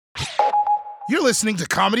You're listening to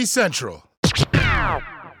Comedy Central.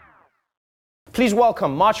 Please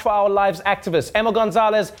welcome March for Our Lives activists Emma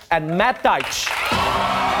Gonzalez and Matt Deitsch.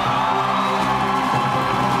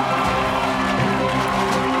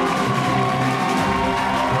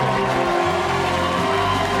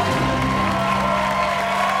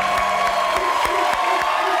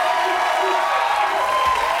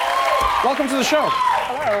 Welcome to the show.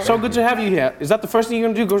 Hello. So good to have you here. Is that the first thing you're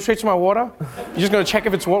gonna do? Go straight to my water? You're just gonna check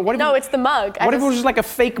if it's water? No, it's the mug. What if it was just like a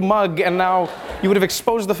fake mug and now you would have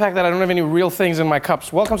exposed the fact that I don't have any real things in my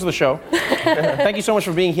cups? Welcome to the show. Thank you so much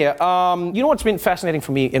for being here. You know what's been fascinating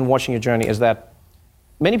for me in watching your journey is that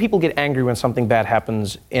many people get angry when something bad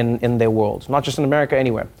happens in their world, not just in America,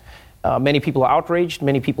 anywhere. Many people are outraged,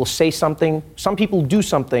 many people say something, some people do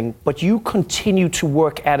something, but you continue to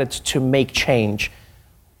work at it to make change.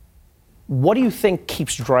 What do you think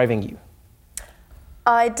keeps driving you?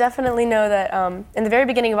 I definitely know that in the very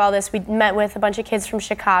beginning of all this, we met with a bunch of kids from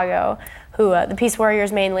Chicago, who the Peace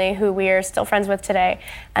Warriors mainly, who we are still friends with today,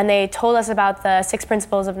 and they told us about the 6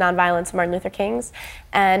 principles of nonviolence of Martin Luther King's.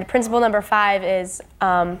 And principle number 4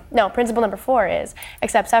 is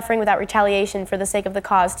accept suffering without retaliation for the sake of the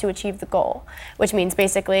cause to achieve the goal, which means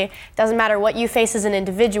basically, it doesn't matter what you face as an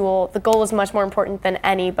individual, the goal is much more important than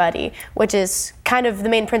anybody, which is kind of the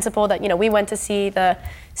main principle that, we went to see the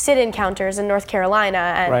sit-in counters in North Carolina,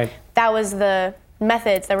 and that was the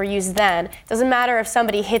methods that were used then. Doesn't matter if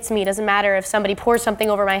somebody hits me, doesn't matter if somebody pours something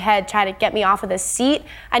over my head, try to get me off of this seat.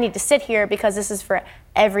 I need to sit here because this is for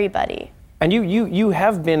everybody. And you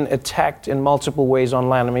have been attacked in multiple ways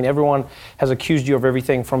online. I mean, everyone has accused you of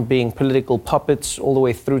everything from being political puppets all the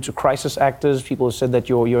way through to crisis actors. People have said that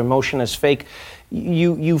your emotion is fake.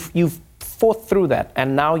 You've fought through that,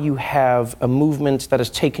 and now you have a movement that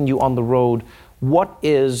has taken you on the road. What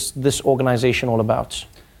is this organization all about?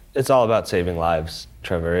 It's all about saving lives,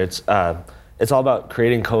 Trevor. It's all about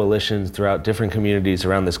creating coalitions throughout different communities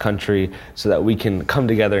around this country so that we can come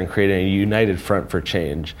together and create a united front for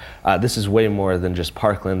change. This is way more than just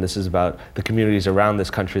Parkland. This is about the communities around this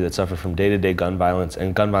country that suffer from day-to-day gun violence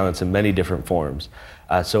and gun violence in many different forms.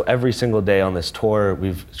 So every single day on this tour,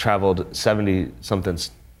 we've traveled 70-something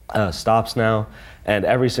stops now. And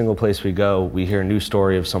every single place we go, we hear a new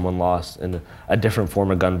story of someone lost in a different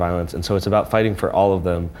form of gun violence. And so it's about fighting for all of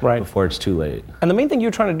them before it's too late. And the main thing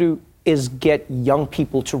you're trying to do is get young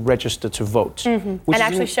people to register to vote. And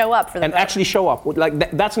actually show up for the vote. Actually show up.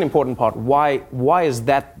 Like that's an important part. Why is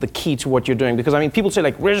that the key to what you're doing? Because I mean, people say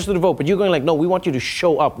register to vote, but you're going no, we want you to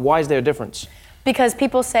show up. Why is there a difference? Because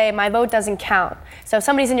people say, my vote doesn't count. So if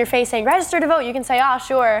somebody's in your face saying, register to vote, you can say,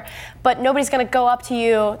 sure. But nobody's gonna go up to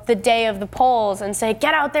you the day of the polls and say,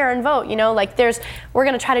 get out there and vote. We're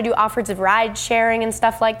gonna try to do offers of ride sharing and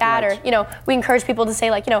stuff like that. Right. Or, we encourage people to say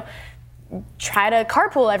try to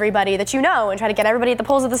carpool everybody that you know and try to get everybody at the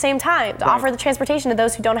polls at the same time to offer the transportation to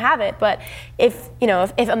those who don't have it. But if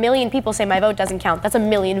a million people say my vote doesn't count, that's a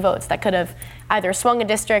million votes that could have either swung a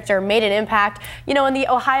district or made an impact. In the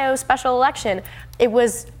Ohio special election, it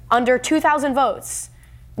was under 2,000 votes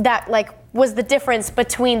that was the difference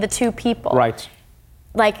between the two people. Right.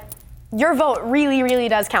 Your vote really, really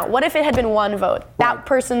does count. What if it had been one vote? That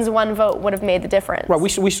person's one vote would have made the difference. Right,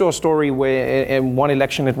 we saw a story where in one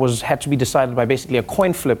election it had to be decided by basically a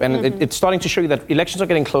coin flip, and it's starting to show you that elections are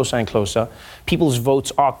getting closer and closer. People's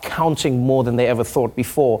votes are counting more than they ever thought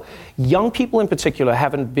before. Young people in particular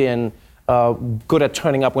haven't been good at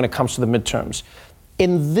turning up when it comes to the midterms.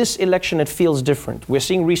 In this election, it feels different. We're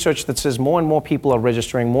seeing research that says more and more people are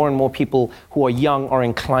registering, more and more people who are young are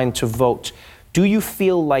inclined to vote. Do you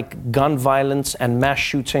feel like gun violence and mass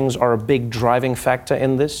shootings are a big driving factor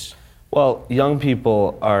in this? Well, young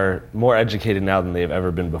people are more educated now than they've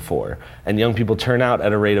ever been before. And young people turn out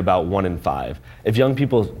at a rate about 1 in 5. If young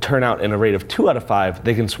people turn out in a rate of 2 out of 5,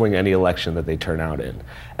 they can swing any election that they turn out in.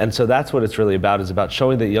 And so that's what it's really about, is about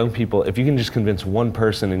showing that young people, if you can just convince one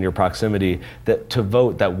person in your proximity to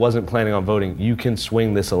vote that wasn't planning on voting, you can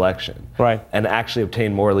swing this election. Right. And actually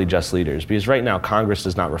obtain morally just leaders. Because right now, Congress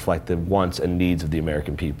does not reflect the wants and needs of the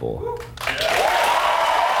American people.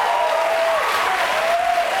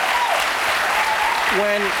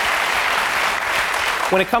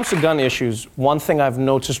 When it comes to gun issues, one thing I've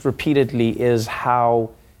noticed repeatedly is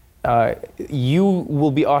how you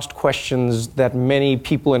will be asked questions that many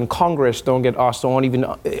people in Congress don't get asked or aren't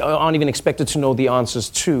even expected to know the answers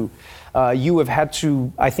to. You have had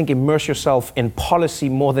to, I think, immerse yourself in policy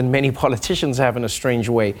more than many politicians have in a strange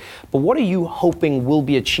way. But what are you hoping will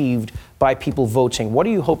be achieved by people voting? What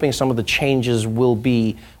are you hoping some of the changes will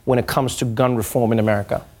be when it comes to gun reform in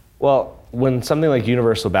America? Well, when something like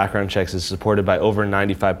universal background checks is supported by over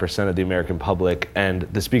 95% of the American public, and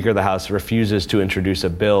the Speaker of the House refuses to introduce a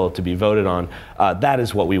bill to be voted on, that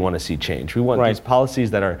is what we want to see change. We want these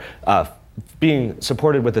policies that are being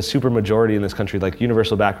supported with a supermajority in this country, like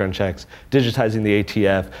universal background checks, digitizing the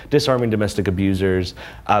ATF, disarming domestic abusers,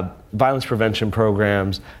 violence prevention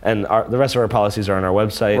programs, and the rest of our policies are on our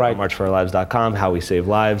website, marchforourlives.com, how we save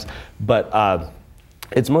lives. But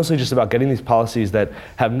it's mostly just about getting these policies that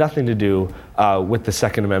have nothing to do with the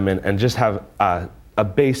Second Amendment and just have a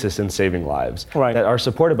basis in saving lives that are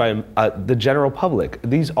supported by the general public.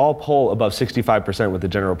 These all poll above 65% with the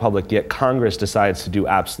general public, yet Congress decides to do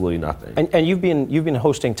absolutely nothing. And you've been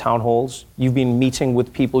hosting town halls. You've been meeting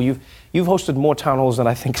with people. You've hosted more town halls than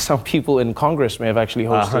I think some people in Congress may have actually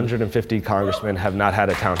hosted. 150 congressmen have not had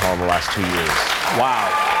a town hall in the last 2 years.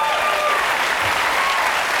 Wow.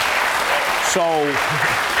 So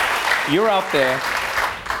you're out there.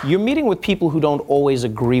 You're meeting with people who don't always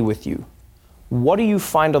agree with you. What do you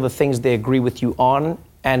find are the things they agree with you on?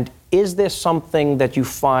 And is there something that you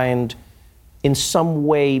find in some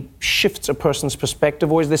way shifts a person's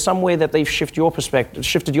perspective? Or is there some way that they've shifted your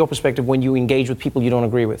perspective when you engage with people you don't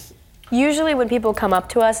agree with? Usually when people come up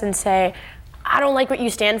to us and say, I don't like what you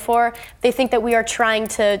stand for, they think that we are trying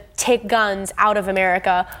to take guns out of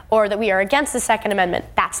America or that we are against the Second Amendment.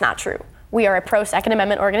 That's not true. We are a pro-Second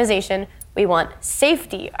Amendment organization. We want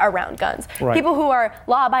safety around guns. People who are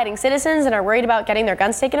law-abiding citizens and are worried about getting their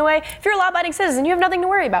guns taken away, if you're a law-abiding citizen, you have nothing to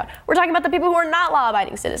worry about. We're talking about the people who are not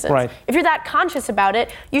law-abiding citizens. If you're that conscious about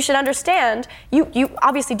it, you should understand, you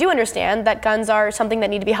obviously do understand that guns are something that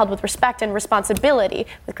need to be held with respect and responsibility.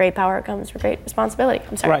 With great power comes great responsibility.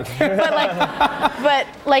 I'm sorry. But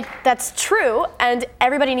that's true, and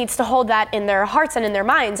everybody needs to hold that in their hearts and in their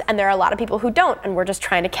minds, and there are a lot of people who don't, and we're just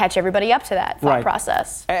trying to catch everybody up to that thought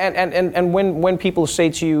process. And when people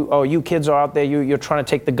say to you, oh, you kids are out there, you're trying to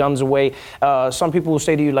take the guns away, some people will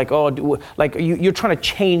say to you, like, oh, you're trying to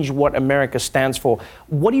change what America stands for.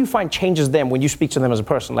 What do you find changes them when you speak to them as a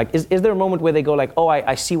person? Like, is there a moment where they go like, oh,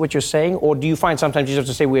 I see what you're saying? Or do you find sometimes you just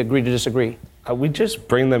have to say, we agree to disagree? We just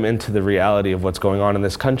bring them into the reality of what's going on in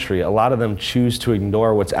this country. A lot of them choose to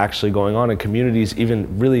ignore what's actually going on in communities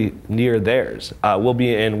even really near theirs. We'll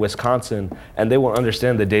be in Wisconsin, and they won't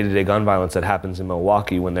understand the day-to-day gun violence that happens in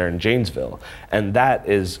Milwaukee when they're in Janesville. And that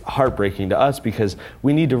is heartbreaking to us because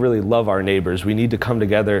we need to really love our neighbors. We need to come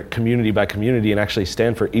together community by community and actually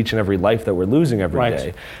stand for each and every life that we're losing every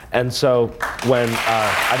day. And so when,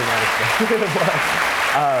 I didn't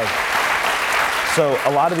understand. So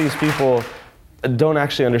a lot of these people don't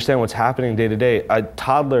actually understand what's happening day to day. A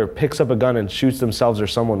toddler picks up a gun and shoots themselves or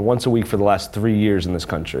someone once a week for the last 3 years in this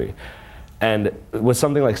country. And with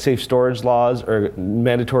something like safe storage laws or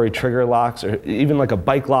mandatory trigger locks or even like a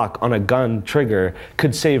bike lock on a gun trigger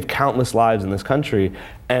could save countless lives in this country.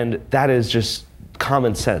 And that is just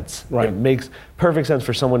common sense. It makes perfect sense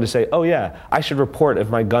for someone to say, oh yeah, I should report if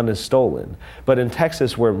my gun is stolen. But in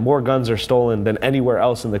Texas, where more guns are stolen than anywhere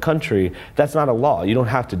else in the country, that's not a law. You don't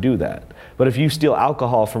have to do that. But if you steal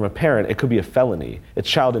alcohol from a parent, it could be a felony. It's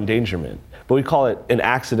child endangerment. But we call it an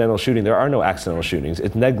accidental shooting. There are no accidental shootings.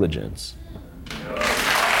 It's negligence.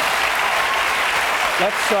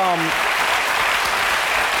 Let's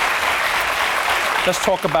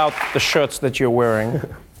talk about the shirts that you're wearing.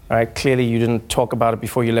 All right, clearly you didn't talk about it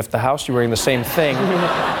before you left the house. You're wearing the same thing.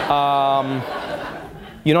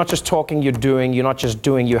 You're not just talking, you're doing. You're not just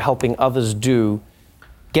doing, you're helping others do.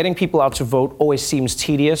 Getting people out to vote always seems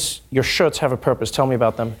tedious. Your shirts have a purpose. Tell me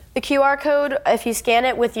about them. The QR code, if you scan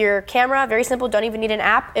it with your camera, very simple, don't even need an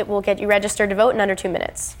app, it will get you registered to vote in under 2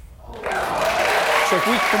 minutes. So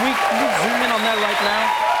can we zoom in on that right now?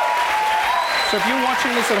 So if you're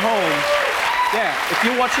watching this at home, if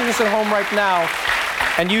you're watching this at home right now,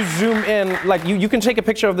 and you zoom in, like you can take a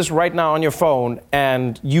picture of this right now on your phone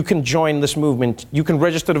and you can join this movement. You can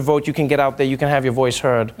register to vote, you can get out there, you can have your voice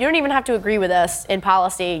heard. You don't even have to agree with us in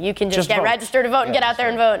policy. You can just get vote. Registered to vote and get out there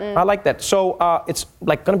and vote. And I like that. So it's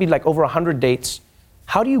like going to be like over 100 dates.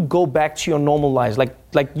 How do you go back to your normal lives? Like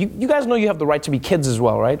you guys know you have the right to be kids as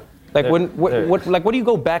well, right? Like what do you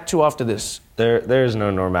go back to after this? There is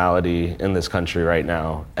no normality in this country right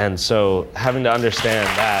now. And so having to understand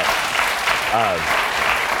that,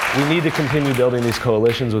 we need to continue building these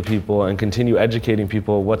coalitions with people and continue educating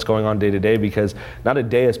people what's going on day to day, because not a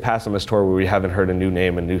day has passed on this tour where we haven't heard a new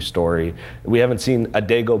name, a new story. We haven't seen a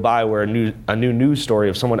day go by where a new news story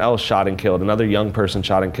of someone else shot and killed, another young person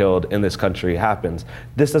shot and killed in this country happens.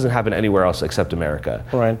 This doesn't happen anywhere else except America.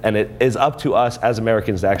 And it is up to us as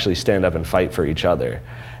Americans to actually stand up and fight for each other.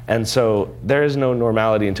 And so there is no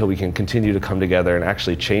normality until we can continue to come together and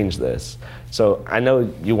actually change this. So I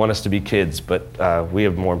know you want us to be kids, but we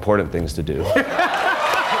have more important things to do.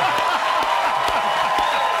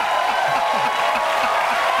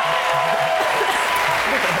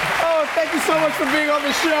 Thank you so much for being on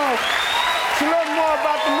the show. To learn more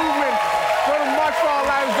about the movement, go to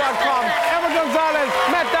marchforourlives.com. Emma Gonzalez,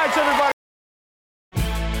 Matt Deitsch, everybody.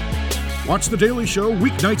 Watch The Daily Show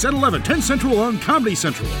weeknights at 11, 10 Central on Comedy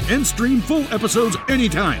Central. And stream full episodes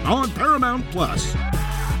anytime on Paramount+.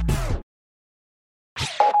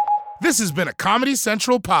 This has been a Comedy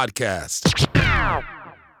Central podcast.